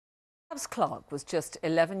Babs Clark was just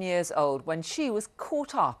 11 years old when she was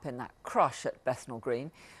caught up in that crush at Bethnal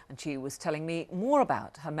Green, and she was telling me more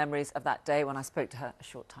about her memories of that day when I spoke to her a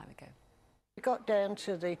short time ago. We got down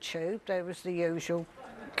to the tube, there was the usual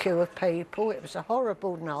queue of people. It was a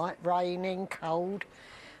horrible night, raining, cold.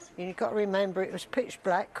 And you've got to remember it was pitch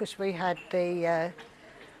black because we had the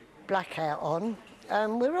blackout on.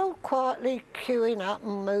 We were all quietly queuing up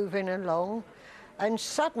and moving along. And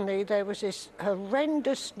suddenly there was this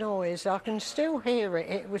horrendous noise. I can still hear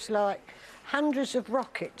it. It was like hundreds of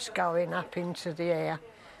rockets going up into the air.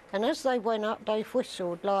 And as they went up, they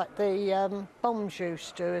whistled like the bombs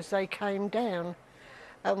used to as they came down.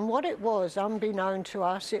 And what it was, unbeknown to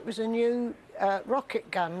us, it was a new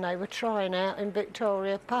rocket gun they were trying out in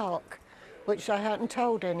Victoria Park, which they hadn't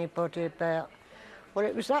told anybody about. Well,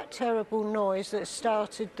 it was that terrible noise that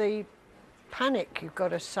started the panic, you've got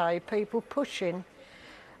to say, people pushing.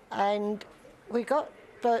 And we got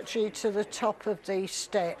virtually to the top of these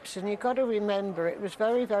steps, and you've got to remember it was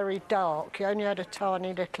very, very dark. You only had a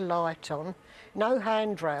tiny little light on, no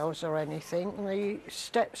handrails or anything, and the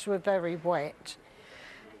steps were very wet.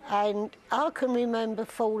 And I can remember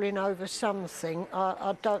falling over something.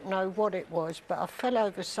 I don't know what it was, but I fell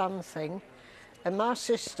over something. And my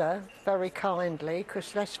sister, very kindly,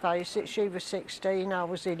 because let's face it, she was 16, I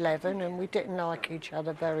was 11, and we didn't like each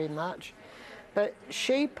other very much. But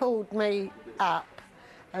she pulled me up,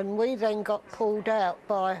 and we then got pulled out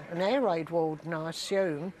by an air raid warden, I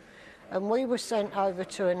assume, and we were sent over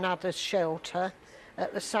to another shelter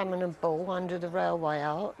at the Salmon and Bull under the railway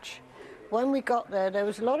arch. When we got there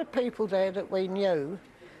was a lot of people there that we knew,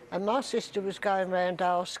 and my sister was going around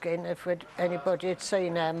asking if anybody had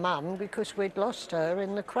seen our mum because we'd lost her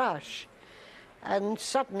in the crash. And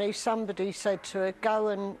suddenly somebody said to her, go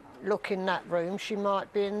and look in that room, she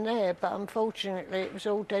might be in there, but unfortunately it was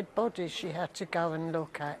all dead bodies she had to go and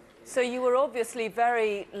look at. So you were obviously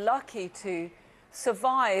very lucky to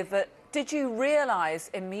survive, but did you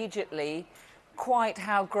realise immediately quite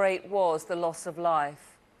how great was the loss of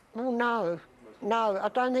life? Oh no, I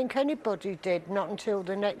don't think anybody did, not until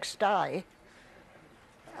the next day.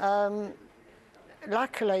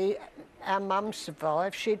 Luckily, our mum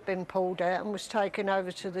survived. She'd been pulled out and was taken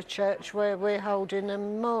over to the church where we're holding a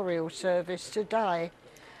memorial service today.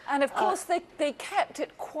 And of course they kept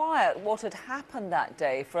it quiet what had happened that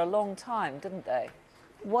day for a long time, didn't they?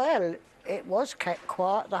 Well, it was kept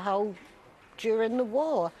quiet during the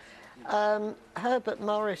war. Herbert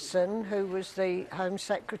Morrison, who was the Home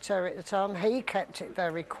Secretary at the time, he kept it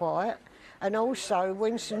very quiet. And also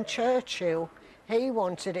Winston Churchill, he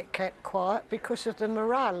wanted it kept quiet because of the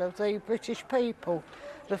morale of the British people.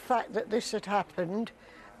 The fact that this had happened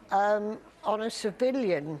on a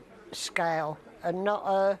civilian scale and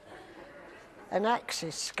not an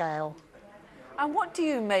Axis scale. And what do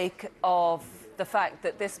you make of the fact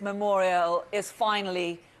that this memorial is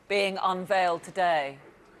finally being unveiled today?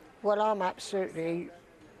 Well, I'm absolutely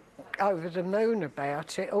over the moon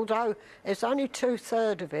about it, although it's only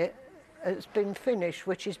 2/3 of it has been finished,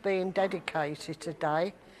 which is being dedicated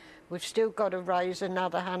today. We've still got to raise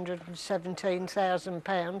another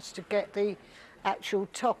 £117,000 to get the actual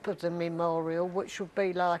top of the memorial, which will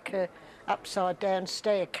be like a upside-down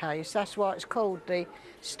staircase. That's why it's called the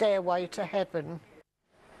Stairway to Heaven.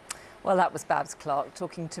 Well, that was Babs Clark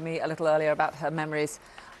talking to me a little earlier about her memories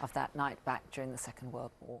of that night back during the Second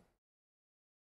World War.